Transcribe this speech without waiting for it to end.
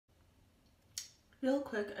Real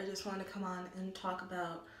quick, I just want to come on and talk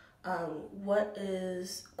about what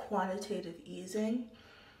is quantitative easing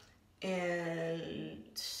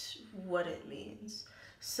and what it means.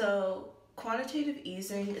 So, quantitative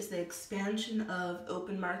easing is the expansion of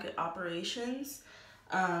open market operations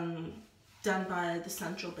done by the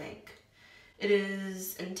central bank. It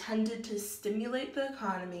is intended to stimulate the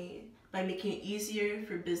economy by making it easier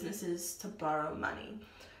for businesses to borrow money.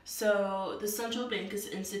 So, the central bank is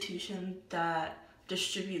an institution that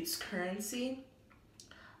distributes currency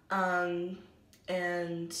and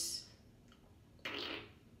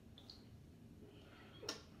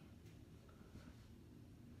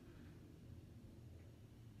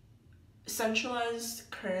centralized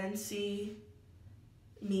currency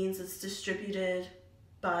means it's distributed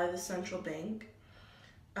by the central bank.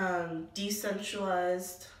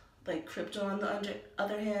 Decentralized, like crypto on the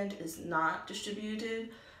other hand, is not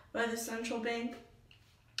distributed by the central bank.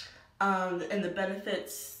 And the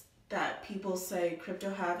benefits that people say crypto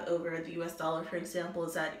have over the US dollar, for example,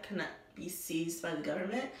 is that it cannot be seized by the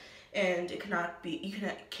government and you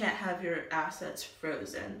can't have your assets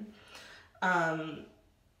frozen.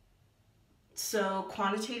 So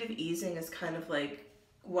quantitative easing is kind of like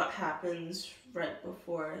what happens right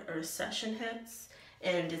before a recession hits,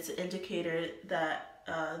 and it's an indicator that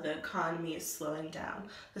the economy is slowing down.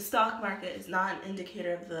 The stock market is not an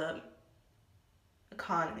indicator of the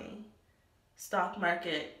economy. Stock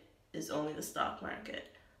market is only the stock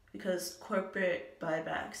market because corporate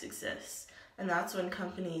buybacks exist, and that's when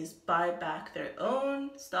companies buy back their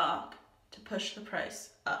own stock to push the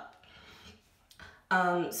price up.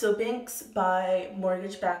 So banks buy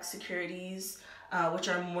mortgage-backed securities, which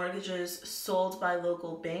are mortgages sold by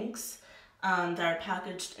local banks that are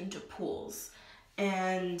packaged into pools.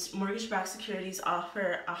 And mortgage-backed securities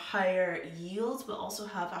offer a higher yield, but also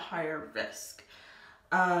have a higher risk.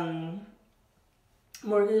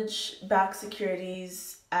 Mortgage-backed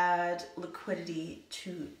securities add liquidity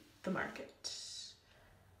to the market.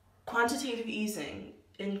 Quantitative easing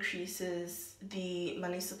increases the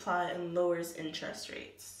money supply and lowers interest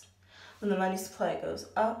rates. When the money supply goes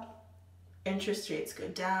up, interest rates go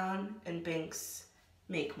down and banks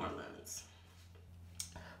make more loans.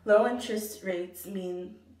 Low interest rates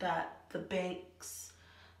mean that the banks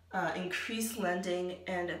increase lending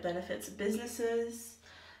and it benefits businesses.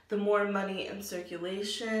 The more money in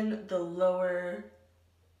circulation, the lower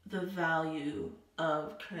the value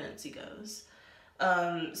of currency goes.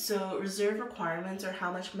 So reserve requirements are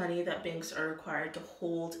how much money that banks are required to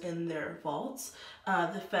hold in their vaults.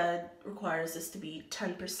 The Fed requires this to be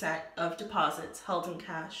 10% of deposits held in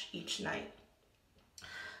cash each night.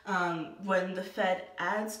 When the Fed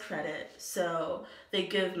adds credit, so they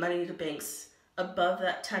give money to banks above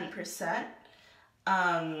that 10%,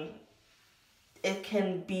 it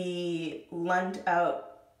can be lent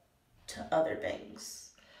out to other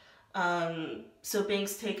banks. So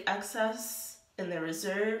banks take excess in their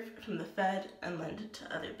reserve from the Fed and lend it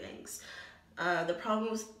to other banks. The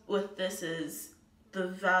problem with this is the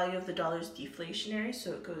value of the dollar is deflationary,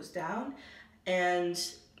 so it goes down, and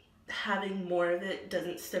having more of it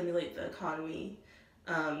doesn't stimulate the economy.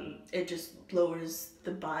 It just lowers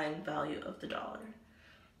the buying value of the dollar.